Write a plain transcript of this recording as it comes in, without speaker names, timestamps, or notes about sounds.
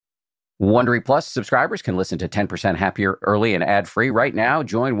Wondery Plus subscribers can listen to 10% Happier early and ad-free right now.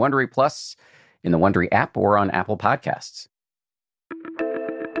 Join Wondery Plus in the Wondery app or on Apple Podcasts.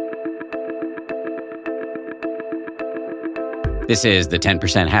 This is the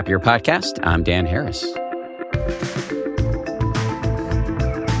 10% Happier podcast. I'm Dan Harris.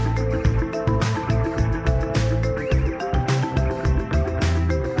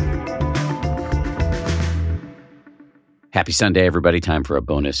 Happy Sunday, everybody. Time for a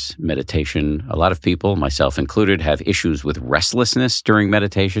bonus meditation. A lot of people, myself included, have issues with restlessness during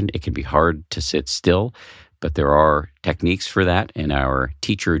meditation. It can be hard to sit still, but there are techniques for that. And our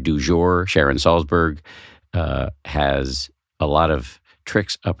teacher du jour, Sharon Salzberg, has a lot of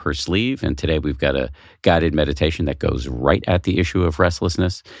tricks up her sleeve. And today we've got a guided meditation that goes right at the issue of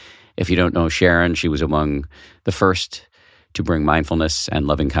restlessness. If you don't know Sharon, she was among the first to bring mindfulness and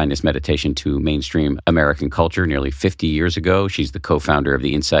loving-kindness meditation to mainstream American culture nearly 50 years ago. She's the co-founder of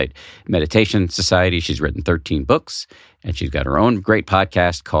the Insight Meditation Society. She's written 13 books, and she's got her own great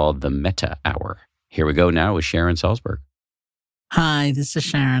podcast called The Metta Hour. Here we go now with Sharon Salzberg. Hi, this is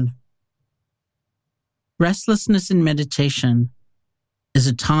Sharon. Restlessness in meditation is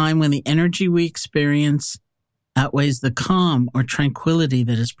a time when the energy we experience outweighs the calm or tranquility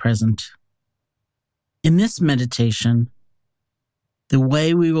that is present. In this meditation, the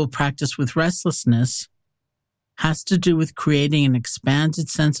way we will practice with restlessness has to do with creating an expanded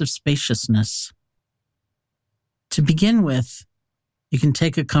sense of spaciousness. To begin with, you can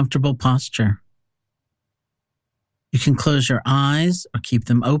take a comfortable posture. You can close your eyes or keep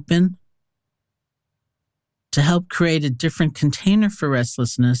them open. To help create a different container for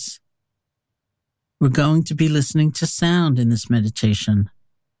restlessness, we're going to be listening to sound in this meditation.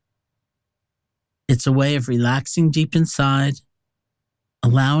 It's a way of relaxing deep inside,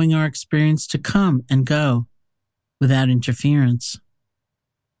 allowing our experience to come and go without interference.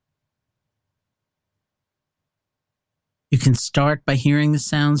 You can start by hearing the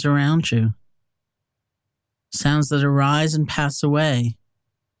sounds around you, sounds that arise and pass away,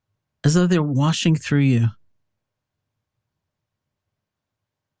 as though they're washing through you.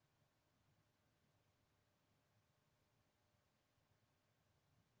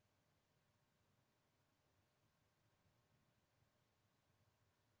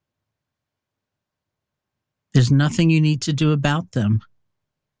 There's nothing you need to do about them.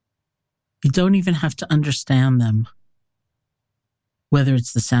 You don't even have to understand them. Whether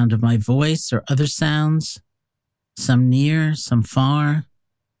it's the sound of my voice or other sounds, some near, some far,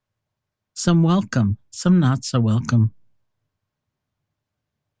 some welcome, some not so welcome.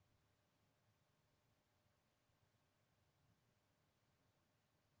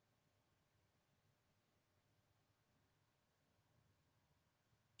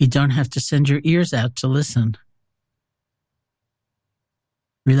 You don't have to send your ears out to listen.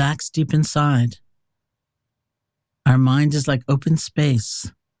 Relax deep inside. Our mind is like open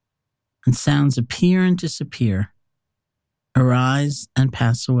space, and sounds appear and disappear, arise and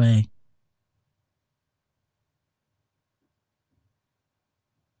pass away.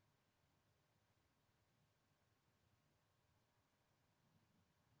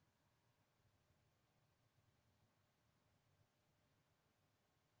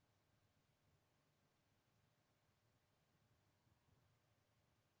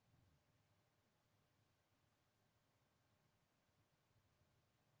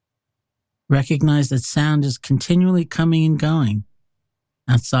 Recognize that sound is continually coming and going,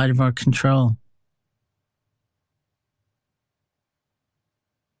 outside of our control.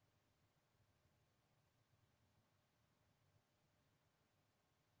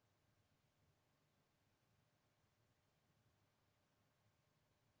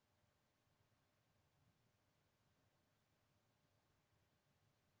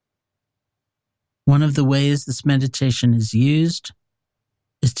 One of the ways this meditation is used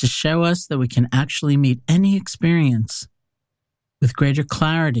is to show us that we can actually meet any experience with greater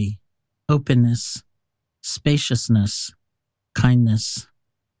clarity, openness, spaciousness, kindness.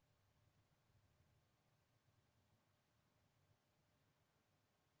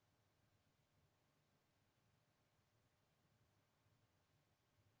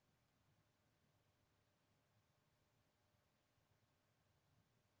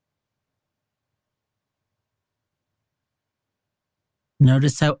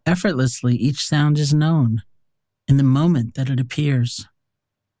 Notice how effortlessly each sound is known in the moment that it appears.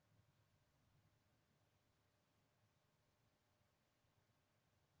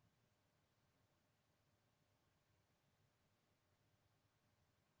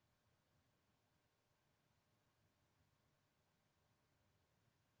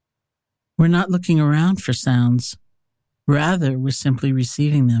 We're not looking around for sounds. Rather, we're simply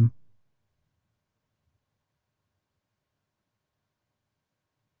receiving them.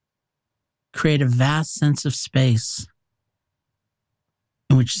 create a vast sense of space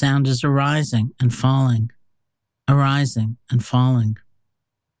in which sound is arising and falling, arising and falling.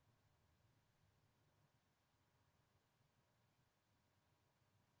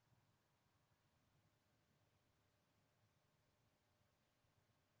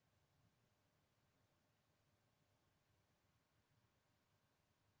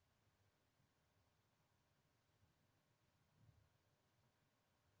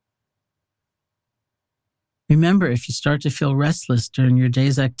 Remember, if you start to feel restless during your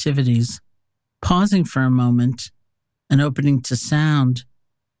day's activities, pausing for a moment and opening to sound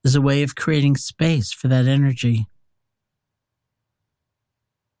is a way of creating space for that energy.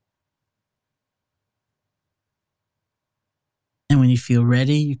 And when you feel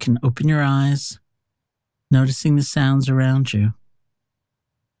ready, you can open your eyes, noticing the sounds around you.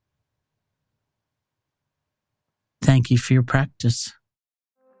 Thank you for your practice.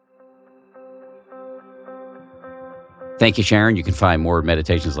 Thank you, Sharon. You can find more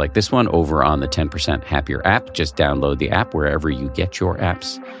meditations like this one over on the 10% Happier app. Just download the app wherever you get your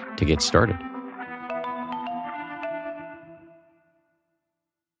apps to get started.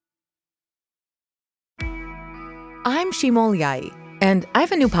 I'm Shimol Yai, and I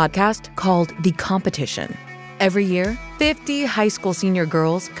have a new podcast called The Competition. Every year, 50 high school senior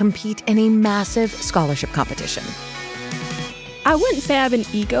girls compete in a massive scholarship competition. I wouldn't say I have an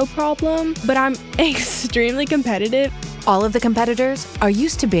ego problem, but I'm extremely competitive. All of the competitors are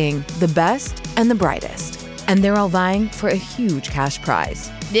used to being the best and the brightest, and they're all vying for a huge cash prize.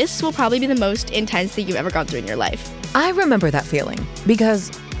 This will probably be the most intense thing you've ever gone through in your life. I remember that feeling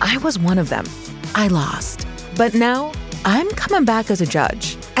because I was one of them. I lost. But now I'm coming back as a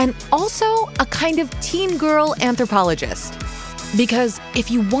judge and also a kind of teen girl anthropologist. Because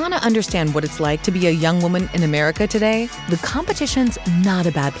if you want to understand what it's like to be a young woman in America today, the competition's not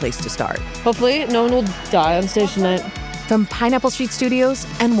a bad place to start. Hopefully, no one will die on stage tonight. From Pineapple Street Studios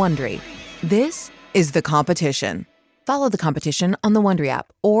and Wondery, this is The Competition. Follow The Competition on the Wondery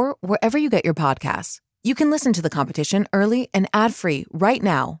app or wherever you get your podcasts. You can listen to The Competition early and ad-free right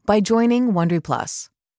now by joining Wondery Plus.